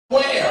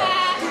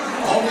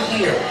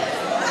here.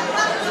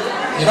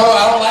 You know,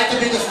 I don't like to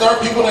be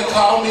disturbed. People that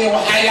call me and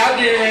how y'all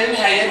doing?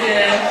 How you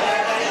doing?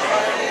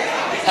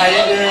 How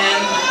you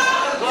doing?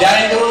 Y'all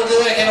ain't doing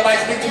good. Can't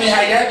nobody speak to me.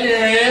 How y'all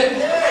doing?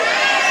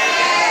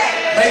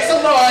 Make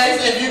some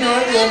noise. If you're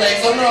doing good,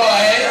 make some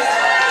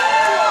noise.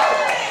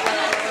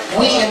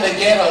 We in the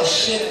ghetto,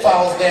 shit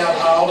falls down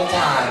all the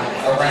time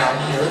around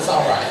here. It's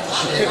alright.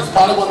 Shit. It's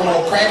probably one of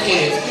those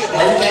crackheads.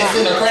 You can't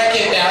send a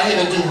crackhead down here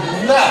to do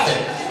nothing.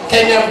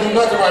 Can't never do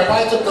nothing right.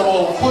 Probably took them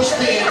old push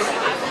pins.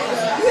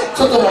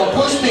 Took them on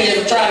push pins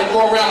and tried to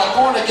go around a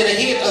corner, get a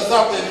hit or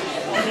something.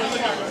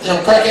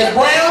 Them crackheads.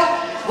 Brown,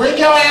 bring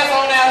your ass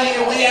on out here.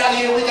 We out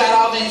here. We got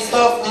all these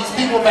stuff, these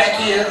people back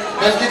here.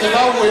 Let's get to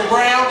know with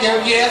Brown.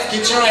 Yes,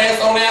 get your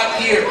ass on out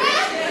here.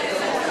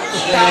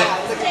 Shit.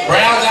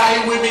 Brown's out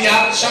here with me.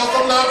 Y'all show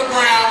some love to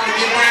Brown.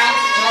 Get Brown.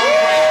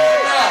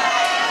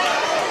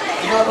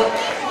 You know what?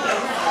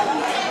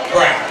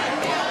 Brown.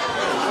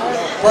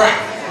 Brown.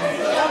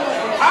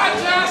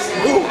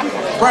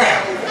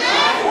 Brown.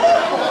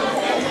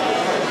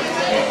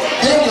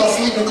 Then your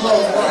sleeping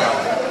clothes, Brown.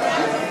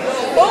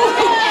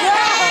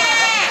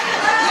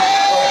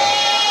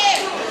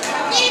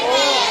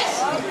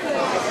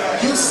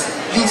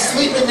 You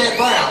sleep in that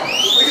brown.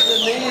 Look at the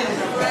name.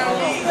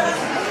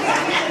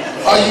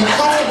 Are you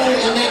comfortable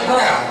in that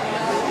brown?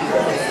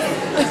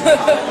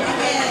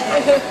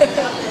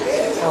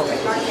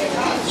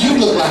 You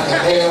look like a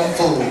damn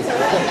fool.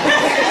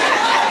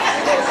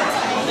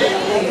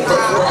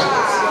 Brown.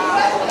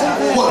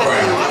 What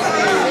brown?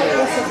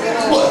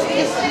 What?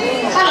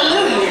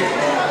 Hallelujah.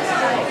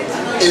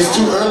 It's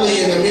too early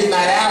in the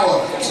midnight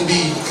hour to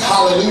be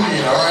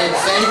hallelujah, alright?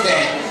 Save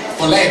that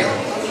for later.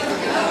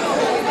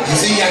 You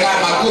see, I got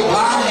my good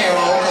blonde hair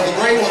on because the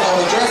gray was on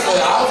the dresser.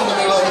 I was in the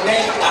middle of the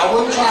day. I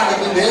wasn't trying to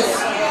do this.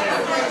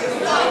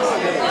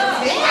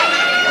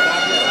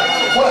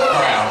 What,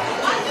 Brown?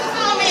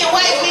 Oh, man,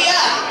 wake me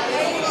up.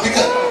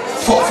 Because,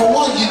 for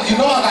one, you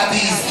know I got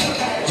these,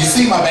 you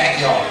see my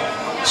backyard.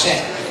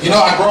 Check. You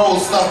know I grow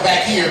stuff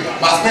back here,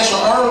 my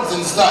special herbs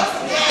and stuff.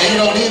 And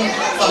you know, then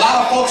a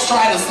lot of folks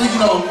try to sleep,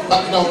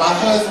 my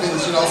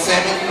husband's, 7,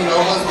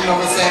 husband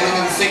number 7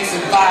 and 6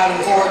 and 5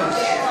 and 4.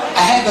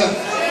 And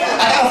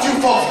I got a few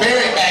folks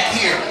buried back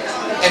here.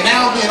 And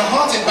now I'm being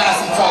haunted by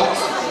some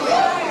folks.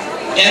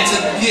 And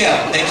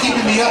they're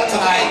keeping me up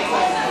tonight.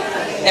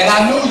 And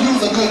I knew you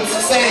was a good,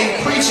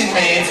 saved preaching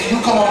man, so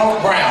you come on over,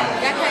 Brown.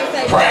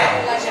 Brown.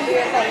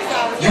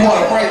 You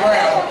want to pray,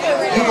 Brown?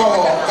 You go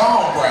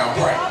on, Brown,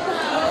 pray.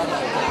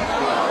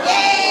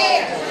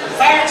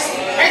 First,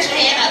 raise your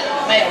hand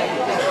up, baby.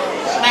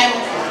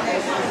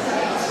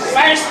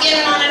 First, give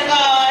an honor to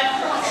God.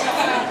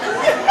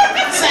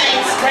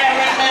 Saints,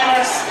 reverend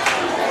members.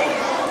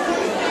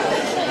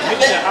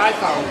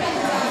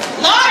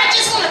 Lord, I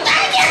just want to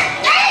thank you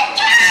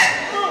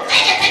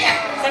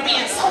for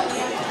being so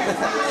good.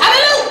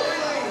 Hallelujah.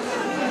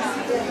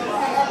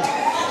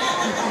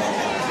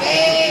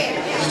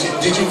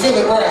 Yeah. Did you feel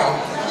it, Brown?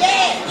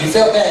 Yeah. You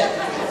felt that?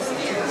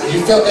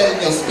 You felt that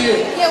in your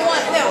spirit? You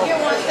want them. You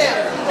want them.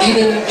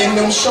 Even in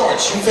them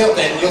shorts, you felt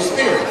that in your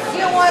spirit.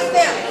 You want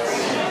them.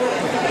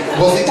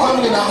 Was he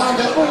coming in a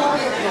Honda?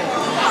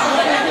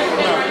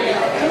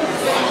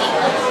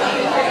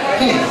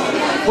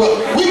 Well,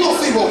 we gonna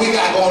see what we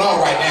got going on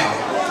right now.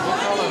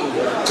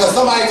 Cause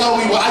somebody told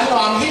me, well,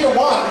 I'm here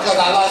because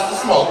I lost the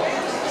smoke.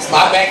 It's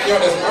my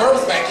backyard. There's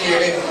herbs back here.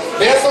 And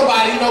there's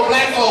somebody,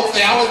 black folks.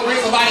 They always bring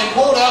somebody and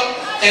pulled up,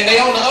 and they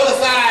on the other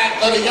side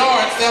of the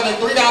yard selling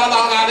 $3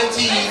 Long Island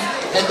teas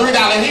and $3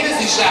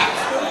 Hennessy shots.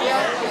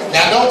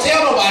 Now don't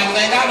tell nobody because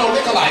they ain't got no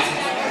liquor license.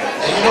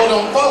 And you know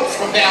them folks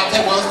from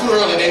downtown, well, it's too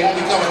early, they won't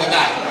be coming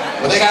tonight.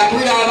 But they got $3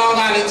 Long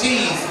Island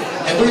teas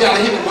and $3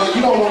 Hennessy. Well,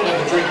 you don't want them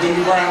to drink, do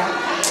you, Brown?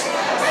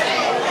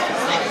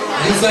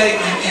 You say,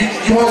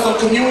 you want some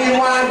communion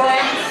wine,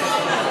 Brown?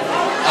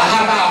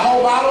 How about a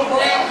whole bottle,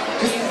 Brown?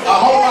 Just a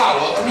whole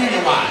bottle of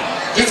communion wine,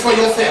 just for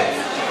yourself.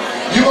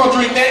 You're going to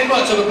drink that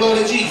much of the blood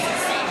of Jesus.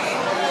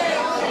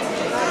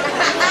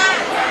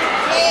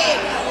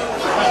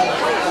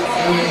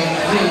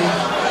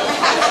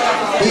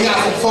 We got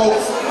some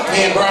folks,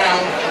 me and Brown,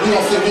 we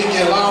gonna see if we can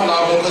get along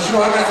all over, because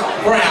I got some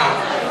Brown.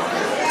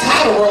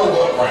 Tie the robe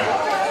up, Brown.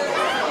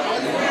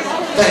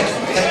 Thank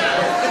you.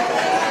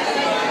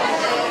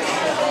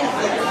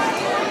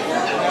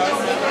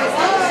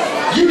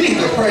 You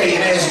need to pray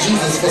and ask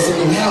Jesus for some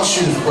new house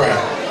shoes, Brown.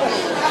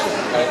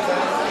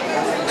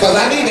 Because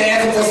I need to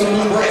ask him for some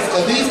new breasts,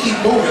 because these keep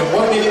moving.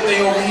 1 minute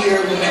they over here,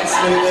 the next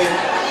minute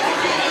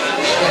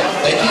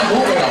they keep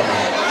moving on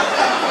me.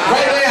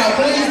 Right now,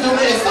 please do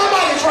this.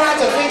 Somebody trying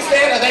to fix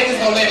that, or they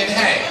just gonna let it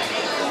hang?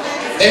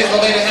 They just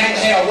gonna let it hang?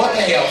 Hell, what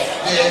the hell?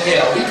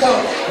 Yeah,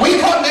 we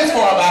come this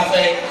far by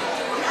faith.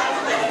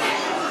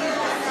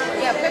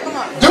 Yeah, pick them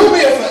up. Do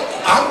me a favor.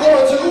 I'm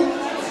going to.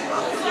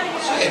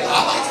 Shit, I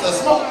like to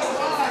smoke.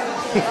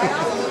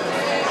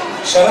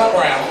 Shut up,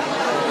 Brown.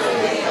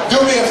 Do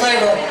me a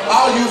favor.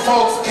 All you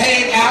folks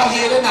came out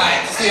here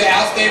tonight to see an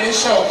outstanding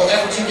show, because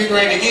that's what you get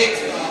ready to get.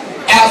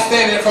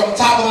 Outstanding from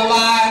top of the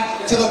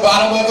line to the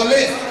bottom of the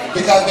list.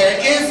 because there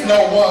is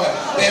no one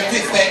that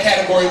fits that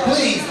category.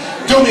 Please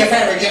do me a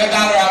favor, get $1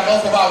 out.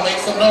 Most of all,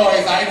 make some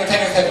noise. Our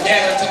entertainers have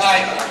gathered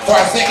tonight for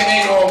our second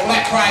annual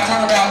Black Pride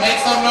Turnabout. Make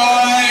some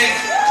noise.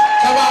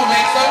 Come on,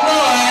 make some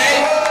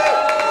noise.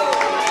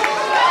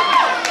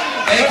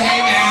 They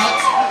came out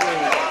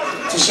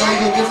to show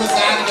you a different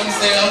side of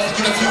themselves, to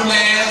get a few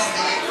laughs.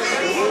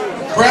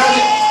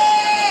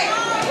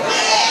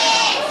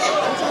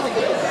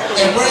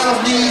 And Brown's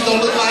knees don't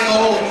look like a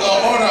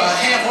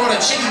half-order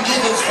chicken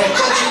gizzards from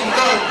Coaching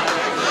Go,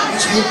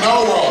 which with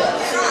no roll.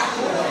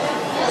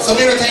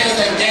 Some entertainers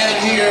have gathered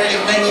here, and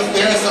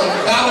there's some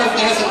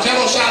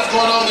jello shots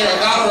going on. They're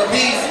 $1 a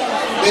piece.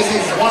 This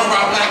is one of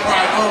our Black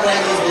Pride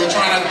fundraisers. We're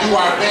trying to do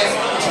our best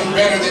to be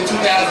better than 2009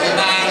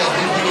 as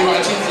we do our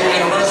 10th year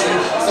anniversary.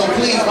 So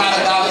please buy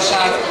the $1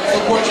 shots,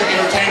 support your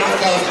entertainers,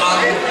 because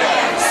I'm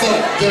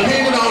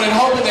depending on and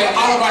hoping that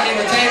all of our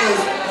entertainers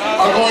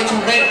are going to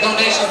make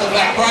donations to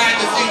Black Pride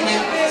this evening,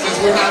 since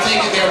we're not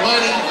taking their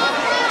money.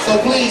 So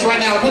please, right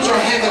now, put your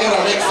hands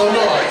together and make some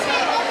noise.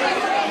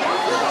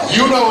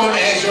 You know him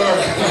as your...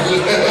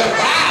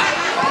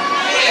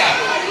 Yeah.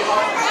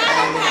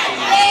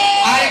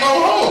 I ain't go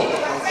home.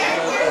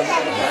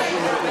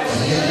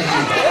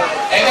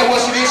 Ain't that what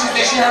she did? She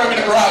said she heard him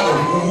in the garage.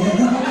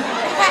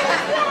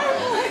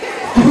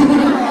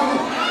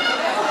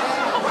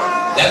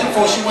 That's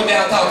before she went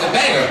down and talked to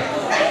Dana.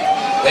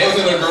 They was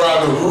in the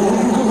garage.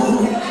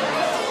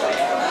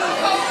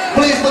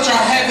 Please put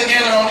your hands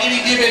together on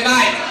any given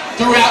night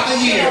throughout the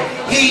year.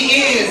 He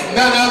is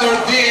none other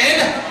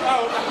than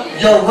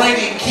your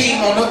reigning king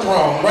on the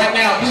throne. Right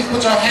now, please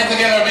put your hands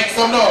together and make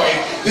some noise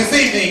this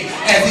evening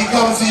as he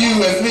comes to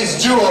you as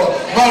Miss Jewel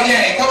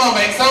Mudea. Come on,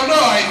 make some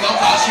noise. Don't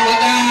cost you a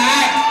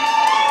dime.